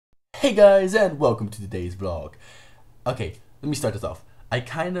Hey guys, and welcome to today's vlog. Okay, let me start this off. I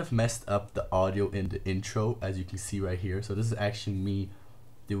kind of messed up the audio in the intro, as you can see right here. So this is actually me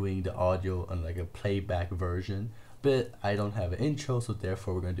doing the audio on like a playback version, but I don't have an intro, so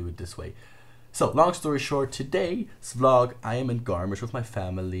therefore we're gonna do it this way. So long story short, today's vlog, I am in Garmisch with my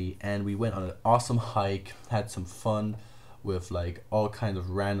family, and we went on an awesome hike, had some fun with like all kinds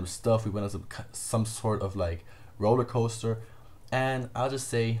of random stuff. We went on some sort of like roller coaster, and I'll just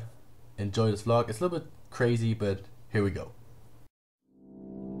say enjoy this vlog. It's a little bit crazy, but here we go.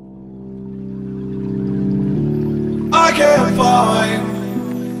 I can't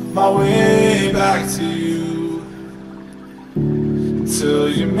find my way back to you till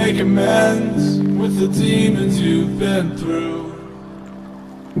you make amends with the demons you've been through.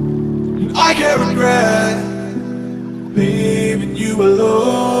 And I can't regret leaving you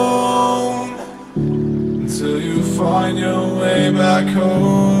alone until you find your way back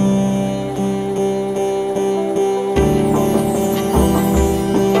home.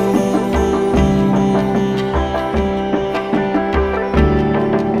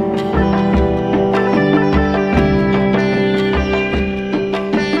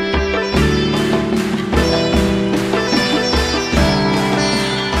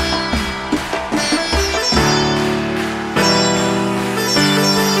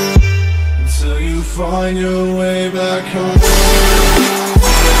 Find your way back home.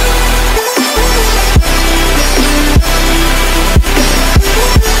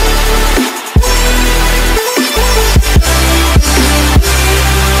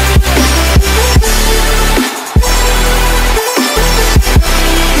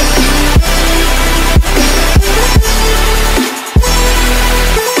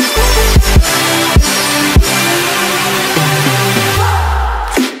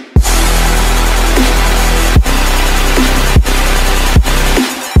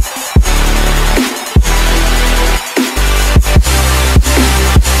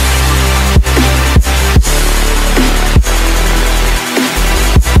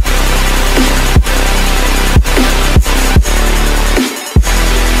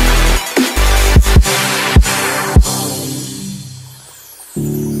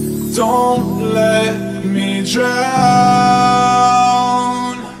 Don't let me drown.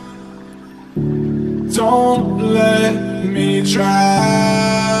 Don't let me drown.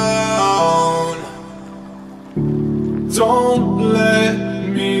 Don't let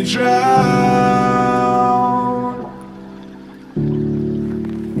me drown.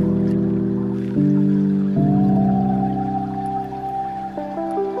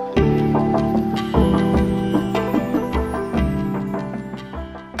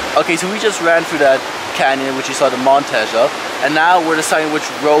 Okay, so we just ran through that canyon, which you saw the montage of, and now we're deciding which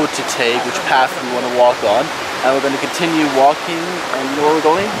road to take, which path we want to walk on, and we're going to continue walking. And you know where we're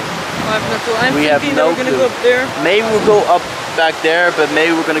going? I have no clue. I'm thinking that we're going to go up there. Maybe we'll go up back there, but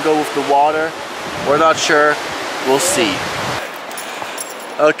maybe we're going to go with the water. We're not sure. We'll see.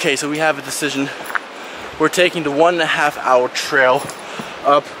 Okay, so we have a decision. We're taking the 1.5 hour trail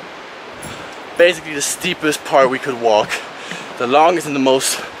up basically the steepest part we could walk. The longest and the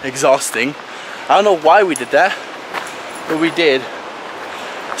most exhausting. I don't know why we did that, but we did.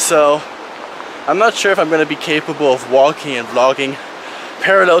 So I'm not sure if I'm going to be capable of walking and vlogging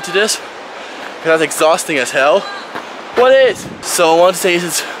parallel to this, because that's exhausting as hell. What is? So I want to say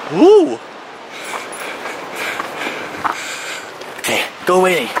is, woo! Okay, go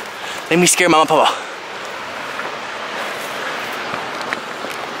away. Let me scare Mama and Papa.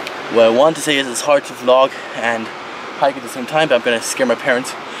 What I want to say is it's hard to vlog and hike at the same time, but I'm gonna scare my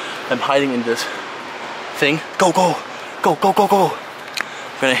parents. I'm hiding in this thing. Go, go, go, go, go, go.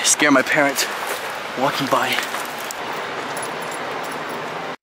 I'm gonna scare my parents walking by.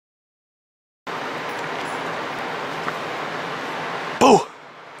 Boo!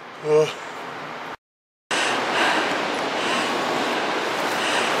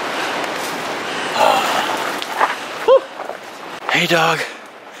 Hey dog,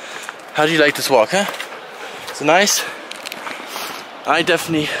 how do you like this walk, huh? Is it nice? I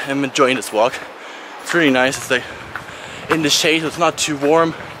definitely am enjoying this walk. It's really nice. It's like in the shade, so it's not too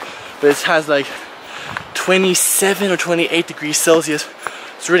warm, but it has like 27 or 28 degrees Celsius.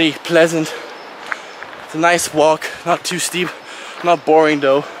 It's really pleasant. It's a nice walk, not too steep, not boring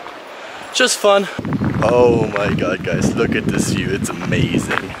though. Just fun. Oh my god guys, look at this view. It's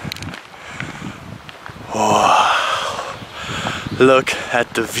amazing. Wow. Look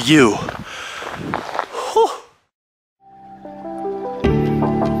at the view. Whew.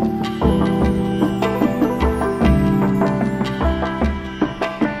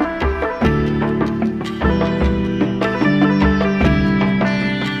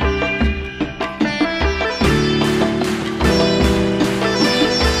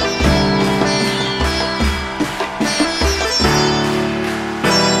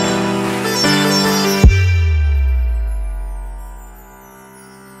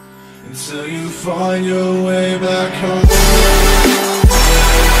 until you find your way back home.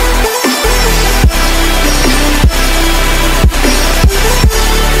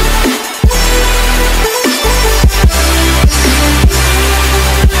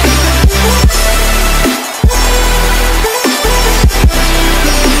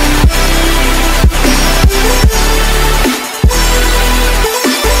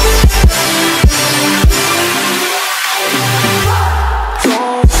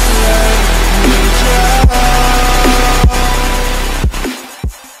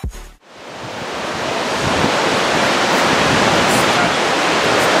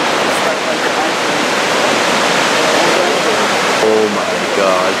 Oh my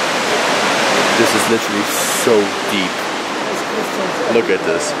god. This is literally so deep. Look at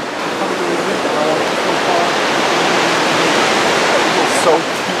this. So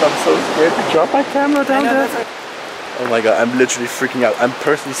deep, I'm so scared to drop my camera down there. Oh my god, I'm literally freaking out. I'm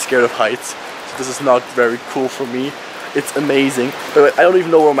personally scared of heights, so this is not very cool for me. It's amazing. But I don't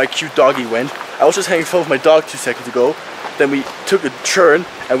even know where my cute doggy went. I was just hanging out with my dog 2 seconds ago. Then we took a turn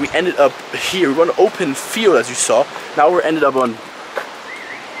and we ended up here. We were on an open field, as you saw. Now we ended up on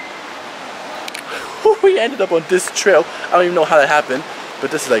this trail. I don't even know how that happened, but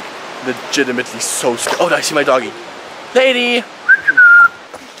this is like legitimately so scary. Oh, I see my doggy. Lady,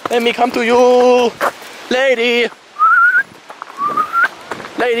 let me come to you. Lady,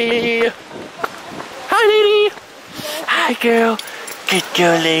 lady. Hi, lady. Hi, girl. Good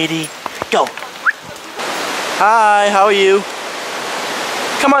girl, lady. Go. Hi, how are you?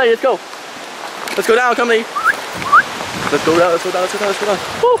 Come on, let's go. Let's go down, come lady. Let's go down, let's go down, let's go down, let's go down.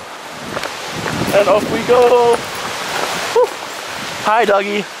 Woo. And off we go. Woo. Hi,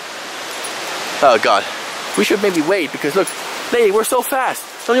 doggy. Oh god. We should maybe wait because look, lady, we're so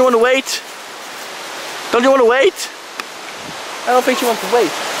fast. Don't you want to wait? Don't you want to wait? I don't think she wants to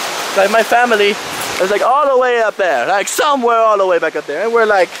wait. Like my family is like all the way up there, like somewhere all the way back up there, and we're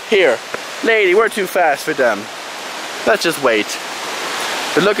like here. Lady, we're too fast for them. Let's just wait.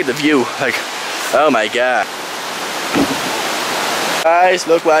 But look at the view, like, oh my god. Guys,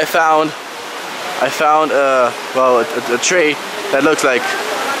 look what I found. I found well, a tree that looks like,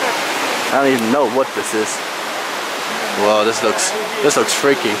 I don't even know what this is. Wow, this looks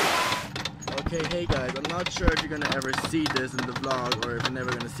freaky. Okay, hey guys, I'm not sure if you're gonna ever see this in the vlog or if you're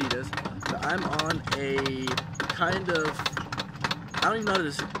never gonna see this, but I'm on a kind of, I don't even know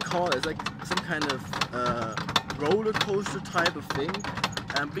what to call it. It's like some kind of roller coaster type of thing.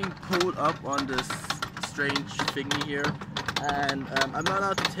 I'm being pulled up on this strange thingy here, and I'm not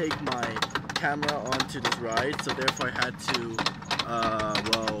allowed to take my camera onto this ride, so therefore I had to,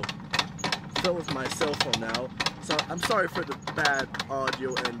 well, film with my cell phone now. So I'm sorry for the bad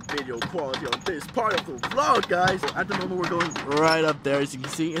audio and video quality on this part of the vlog, guys. At the moment we're going right up there, as you can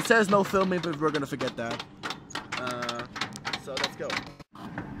see. It says no filming, but we're gonna forget that. So let's go.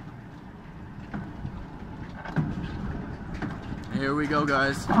 Here we go,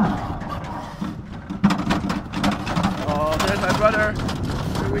 guys. Oh, there's my brother.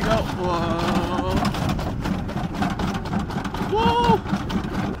 Here we go. Whoa. Whoa.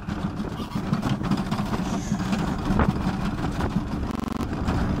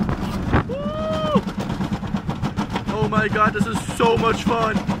 Woo. Oh my god, this is so much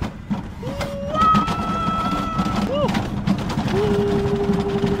fun.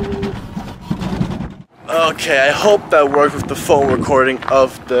 Okay, I hope that worked with the phone recording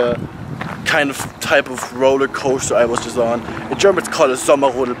of the kind of type of roller coaster I was just on. In German it's called a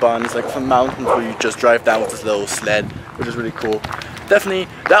Sommerrodelbahn. It's like from mountains where you just drive down with this little sled, which is really cool. Definitely,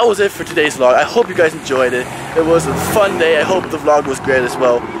 that was it for today's vlog. I hope you guys enjoyed it. It was a fun day. I hope the vlog was great as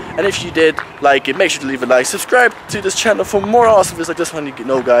well. And if you did like it, make sure to leave a like. Subscribe to this channel for more awesome videos like this one. You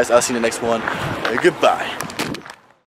know, guys, I'll see you in the next one. Goodbye.